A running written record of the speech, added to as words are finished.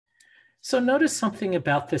So notice something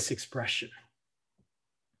about this expression.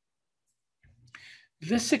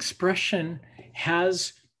 This expression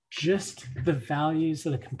has just the values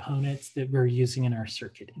of the components that we're using in our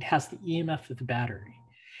circuit. It has the EMF of the battery.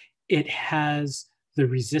 It has the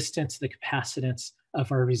resistance, the capacitance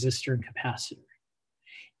of our resistor and capacitor.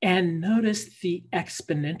 And notice the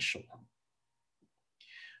exponential.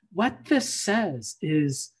 What this says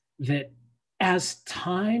is that as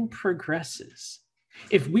time progresses,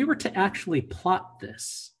 if we were to actually plot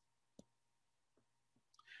this,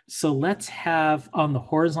 so let's have on the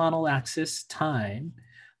horizontal axis time,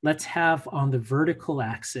 let's have on the vertical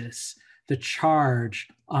axis the charge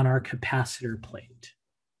on our capacitor plate.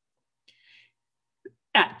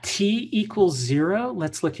 At t equals 0,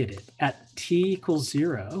 let's look at it. At t equals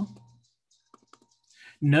 0,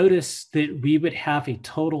 notice that we would have a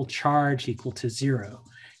total charge equal to 0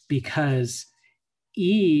 because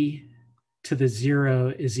e to the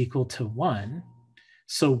 0 is equal to 1.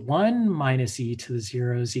 So 1 minus e to the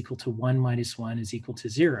 0 is equal to 1 minus 1 is equal to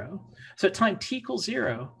 0. So at time t equals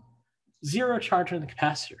 0, 0 charge on the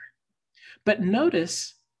capacitor. But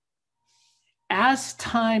notice, as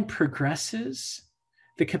time progresses,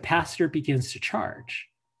 the capacitor begins to charge.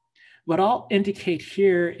 What I'll indicate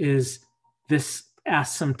here is this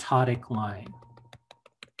asymptotic line.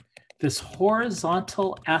 This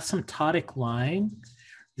horizontal asymptotic line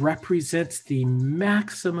represents the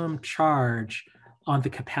maximum charge on the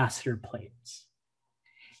capacitor plates.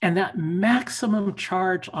 And that maximum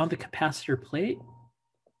charge on the capacitor plate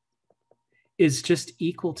is just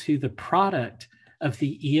equal to the product of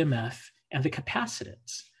the EMF and the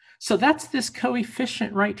capacitance. So that's this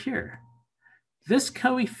coefficient right here. This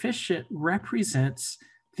coefficient represents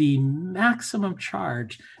the maximum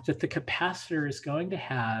charge that the capacitor is going to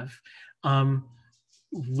have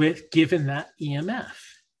given that EMF.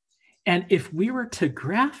 And if we were to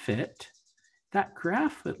graph it, that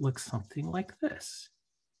graph would look something like this.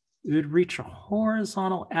 It would reach a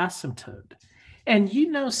horizontal asymptote. And you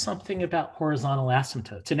know something about horizontal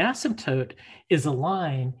asymptotes. An asymptote is a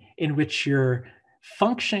line in which your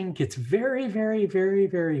function gets very, very, very,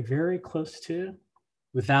 very, very close to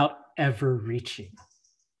without ever reaching.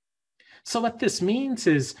 So what this means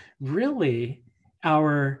is really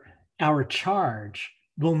our charge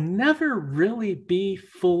will never really be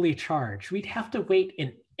fully charged. We'd have to wait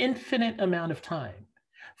an infinite amount of time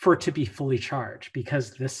for it to be fully charged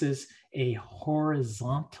because this is a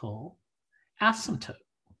horizontal asymptote.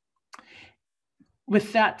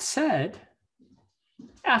 With that said,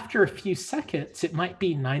 after a few seconds, it might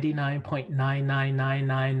be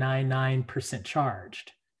 99.999999%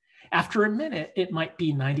 charged. After a minute, it might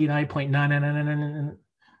be 99.999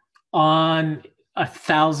 on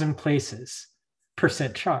 1,000 places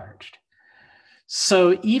percent charged.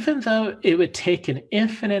 So even though it would take an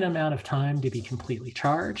infinite amount of time to be completely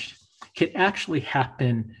charged, it could actually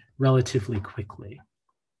happen relatively quickly.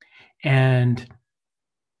 And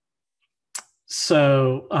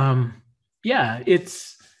so, yeah,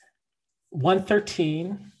 it's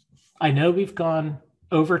 1:13. I know we've gone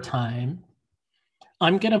over time.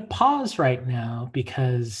 I'm going to pause right now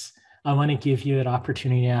because I want to give you an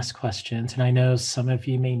opportunity to ask questions. And I know some of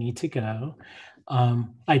you may need to go.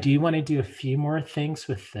 I do want to do a few more things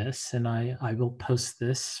with this, and I will post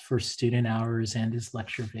this for student hours and as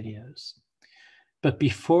lecture videos. But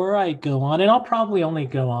before I go on, and I'll probably only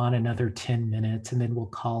go on another 10 minutes and then we'll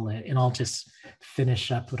call it, and I'll just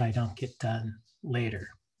finish up what I don't get done later.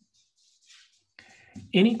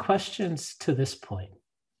 Any questions to this point?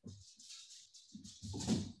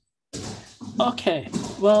 Okay,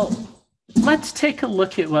 well, let's take a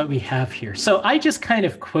look at what we have here. So I just kind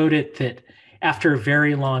of quoted that after a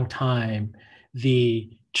very long time,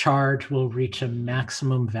 the charge will reach a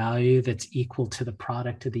maximum value that's equal to the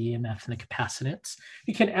product of the EMF and the capacitance.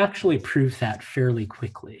 We can actually prove that fairly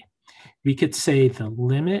quickly. We could say the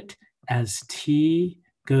limit as t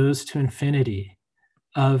goes to infinity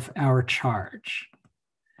of our charge.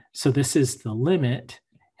 So this is the limit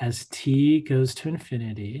as t goes to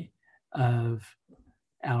infinity of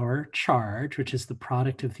our charge, which is the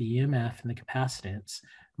product of the EMF and the capacitance,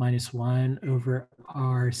 minus 1 over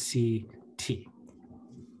RCT.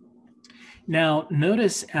 Now,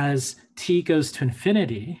 notice as t goes to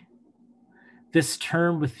infinity, this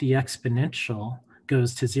term with the exponential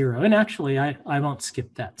goes to 0. And actually, I won't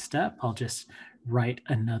skip that step. I'll just write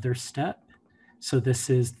another step. So this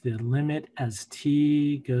is the limit as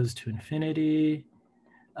t goes to infinity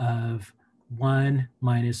of 1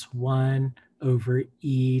 minus 1 over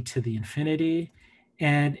e to the infinity.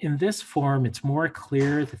 And in this form, it's more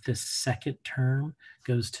clear that this second term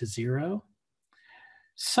goes to 0.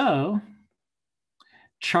 So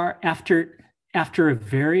after a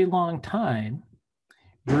very long time,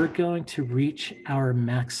 we're going to reach our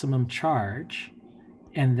maximum charge,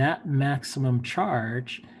 and that maximum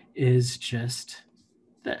charge is just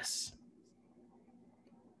this.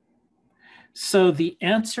 So the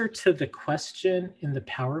answer to the question in the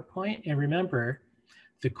PowerPoint, and remember,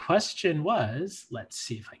 the question was, let's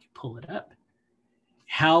see if I can pull it up.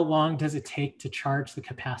 How long does it take to charge the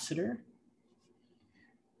capacitor?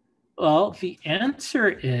 Well, the answer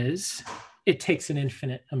is it takes an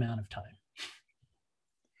infinite amount of time.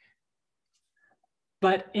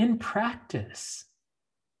 But in practice,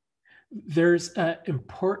 there's an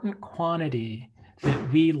important quantity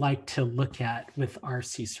that we like to look at with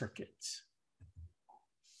RC circuits.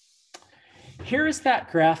 Here is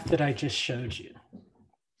that graph that I just showed you.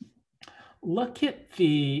 Look at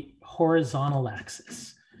the horizontal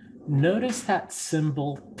axis. Notice that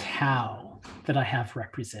symbol tau that I have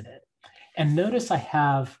represented. And notice I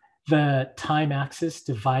have the time axis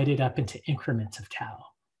divided up into increments of tau.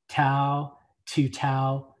 Tau, 2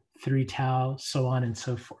 tau, 3 tau, so on and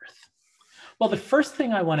so forth. Well, the first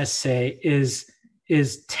thing I want to say is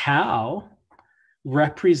tau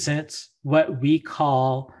represents what we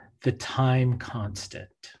call the time constant.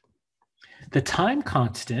 The time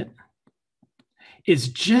constant is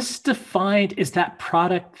just defined as that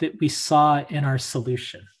product that we saw in our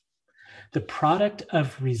solution. The product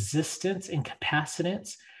of resistance and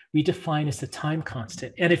capacitance we define as the time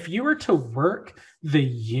constant. And if you were to work the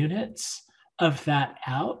units of that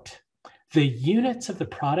out, the units of the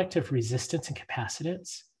product of resistance and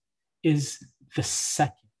capacitance is the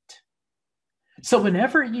second. So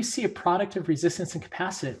whenever you see a product of resistance and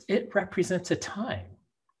capacitance, it represents a time.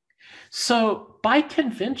 So by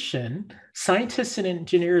convention, scientists and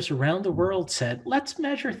engineers around the world said, let's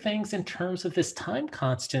measure things in terms of this time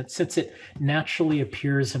constant since it naturally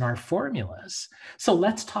appears in our formulas. So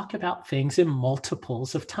let's talk about things in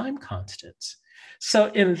multiples of time constants. So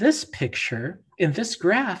in this picture, in this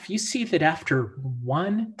graph, you see that after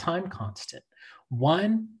one time constant,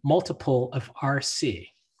 one multiple of RC,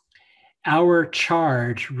 our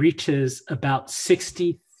charge reaches about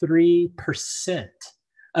 63%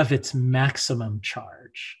 of its maximum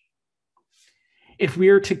charge. If we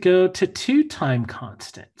were to go to 2 time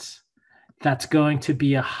constants, that's going to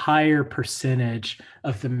be a higher percentage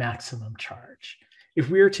of the maximum charge. If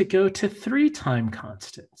we were to go to 3 time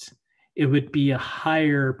constants, it would be a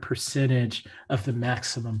higher percentage of the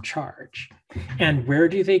maximum charge. And where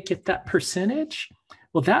do they get that percentage?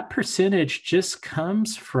 Well, that percentage just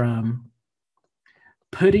comes from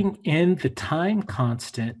putting in the time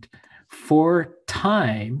constant for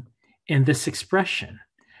time in this expression.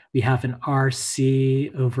 We have an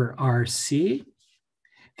RC over RC.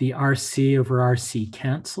 The RC over RC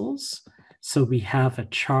cancels. So we have a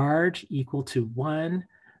charge equal to 1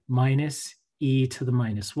 minus e to the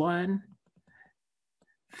minus 1.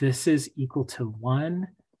 This is equal to 1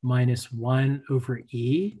 minus 1 over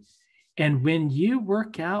e. And when you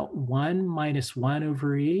work out 1 minus 1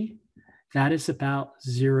 over e, that is about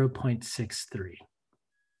 0.63.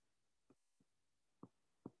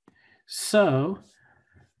 So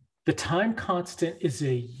the time constant is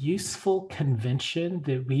a useful convention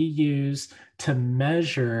that we use to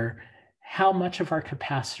measure how much of our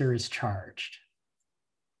capacitor is charged.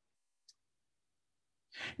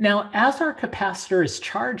 Now, as our capacitor is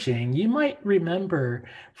charging, you might remember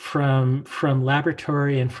from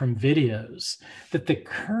laboratory and from videos that the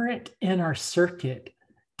current in our circuit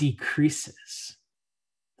decreases.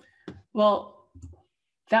 Well,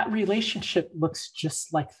 that relationship looks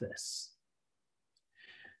just like this.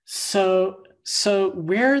 So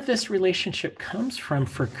where this relationship comes from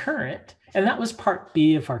for current, and that was part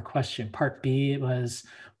B of our question. Part B was,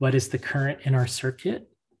 what is the current in our circuit?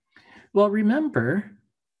 Well, remember,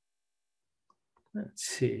 let's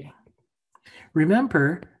see.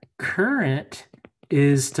 Remember, current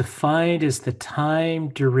is defined as the time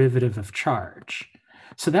derivative of charge.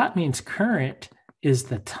 So that means current is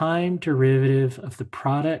the time derivative of the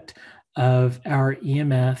product of our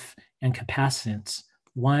EMF and capacitance,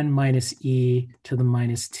 1 minus e to the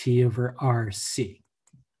minus t over RC.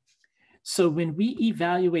 So when we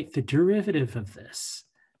evaluate the derivative of this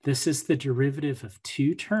is the derivative of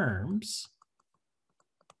 2 terms.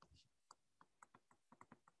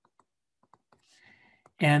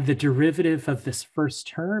 And the derivative of this first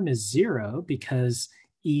term is 0 because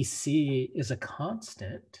EC is a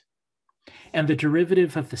constant. And the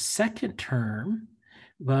derivative of the second term,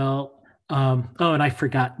 well, oh, and I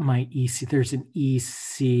forgot my EC. There's an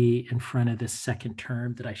EC in front of the second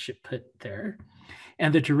term that I should put there.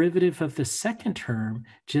 And the derivative of the second term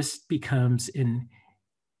just becomes an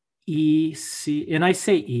EC, and I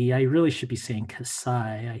say E, I really should be saying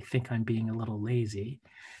psi. I think I'm being a little lazy.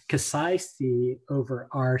 Psi C over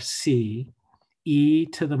RC, E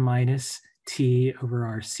to the minus T over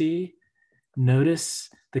RC. Notice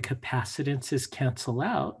the capacitances cancel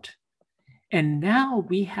out. And now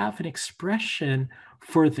we have an expression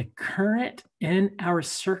for the current in our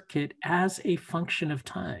circuit as a function of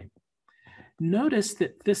time. Notice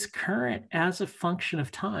that this current as a function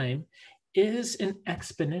of time is an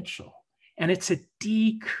exponential, and it's a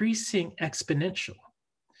decreasing exponential.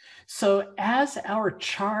 So as our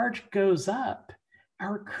charge goes up,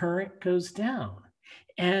 our current goes down.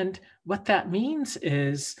 And what that means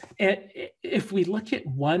is if we look at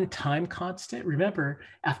one time constant, remember,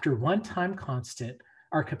 after one time constant,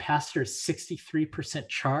 our capacitor is 63%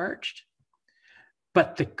 charged,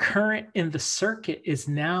 but the current in the circuit is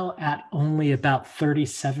now at only about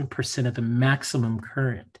 37% of the maximum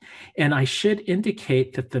current. And I should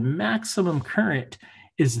indicate that the maximum current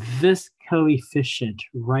is this coefficient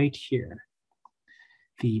right here,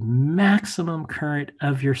 the maximum current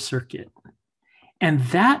of your circuit. And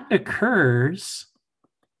that occurs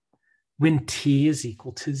when T is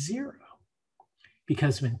equal to 0.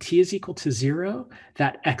 Because when T is equal to 0,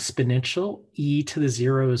 that exponential e to the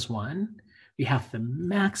 0 is 1. We have the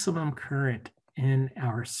maximum current in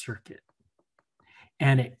our circuit,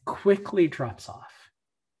 and it quickly drops off.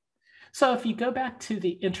 So if you go back to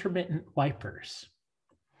the intermittent wipers,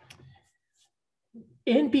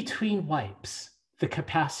 in between wipes, the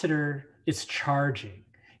capacitor is charging,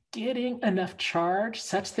 getting enough charge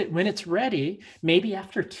such that when it's ready, maybe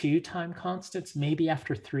after 2 time constants, maybe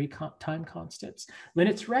after 3 time constants, when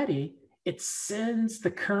it's ready, it sends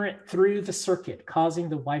the current through the circuit, causing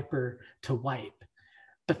the wiper to wipe.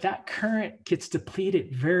 But that current gets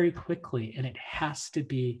depleted very quickly, and it has to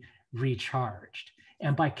be recharged.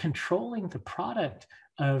 And by controlling the product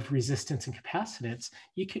of resistance and capacitance,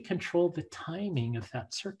 you can control the timing of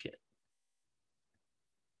that circuit.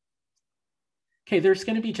 Okay, there's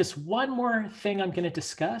going to be just one more thing I'm going to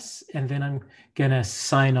discuss, and then I'm going to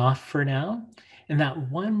sign off for now. And that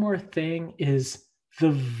one more thing is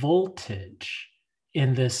the voltage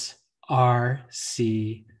in this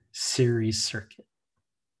RC series circuit.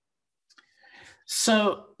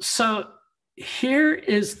 So here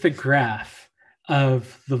is the graph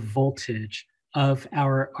of the voltage of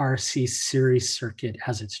our RC series circuit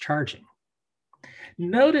as it's charging.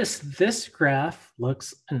 Notice this graph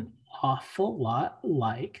looks an awful lot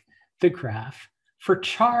like the graph for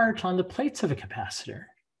charge on the plates of a capacitor.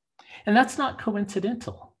 And that's not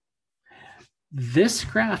coincidental. This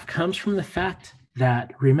graph comes from the fact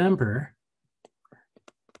that, remember,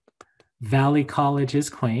 Valley College is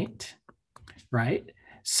quaint, right?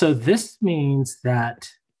 So this means that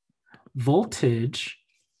voltage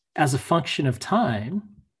as a function of time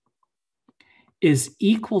is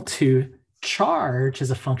equal to charge as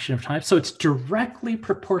a function of time. So it's directly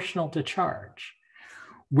proportional to charge,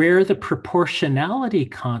 where the proportionality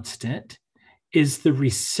constant is the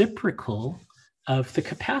reciprocal of the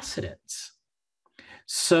capacitance.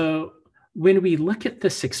 So when we look at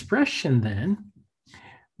this expression then,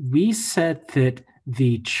 we said that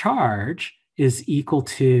the charge is equal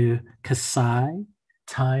to psi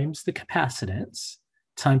times the capacitance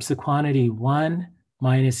times the quantity 1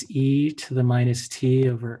 minus e to the minus t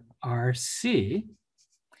over RC.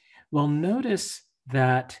 Well, notice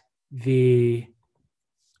that the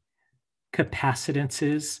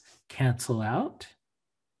capacitances cancel out,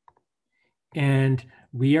 and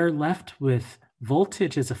we are left with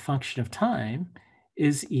voltage as a function of time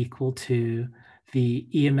is equal to the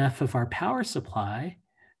EMF of our power supply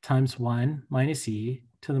times 1 minus e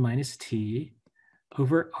to the minus t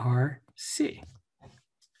over RC.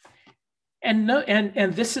 And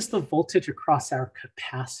this is the voltage across our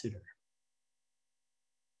capacitor.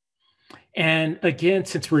 And again,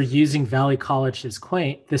 since we're using Valley College as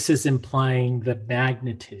quaint, this is implying the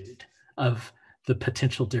magnitude of the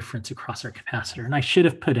potential difference across our capacitor. And I should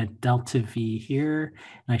have put a delta V here,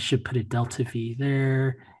 and I should put a delta V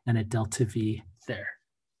there, and a delta V there.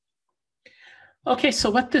 Okay, so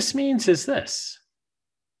what this means is this.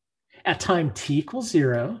 At time t equals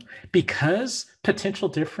 0, because potential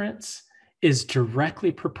difference is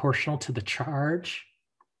directly proportional to the charge,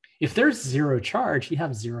 if there's 0 charge, you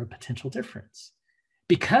have 0 potential difference.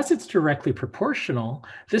 Because it's directly proportional,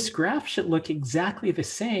 this graph should look exactly the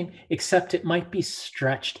same, except it might be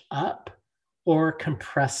stretched up or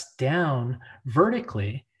compressed down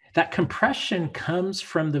vertically. That compression comes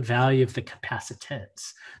from the value of the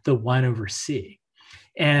capacitance, the 1 over C.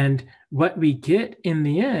 And what we get in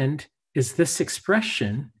the end is this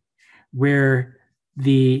expression where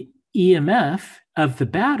the EMF of the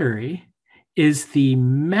battery is the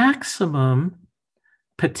maximum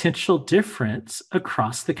potential difference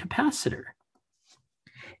across the capacitor.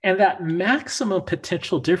 And that maximum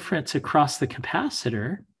potential difference across the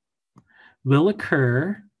capacitor will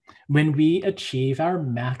occur when we achieve our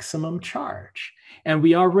maximum charge. And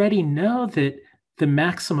we already know that the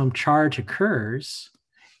maximum charge occurs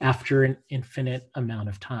after an infinite amount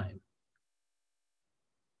of time.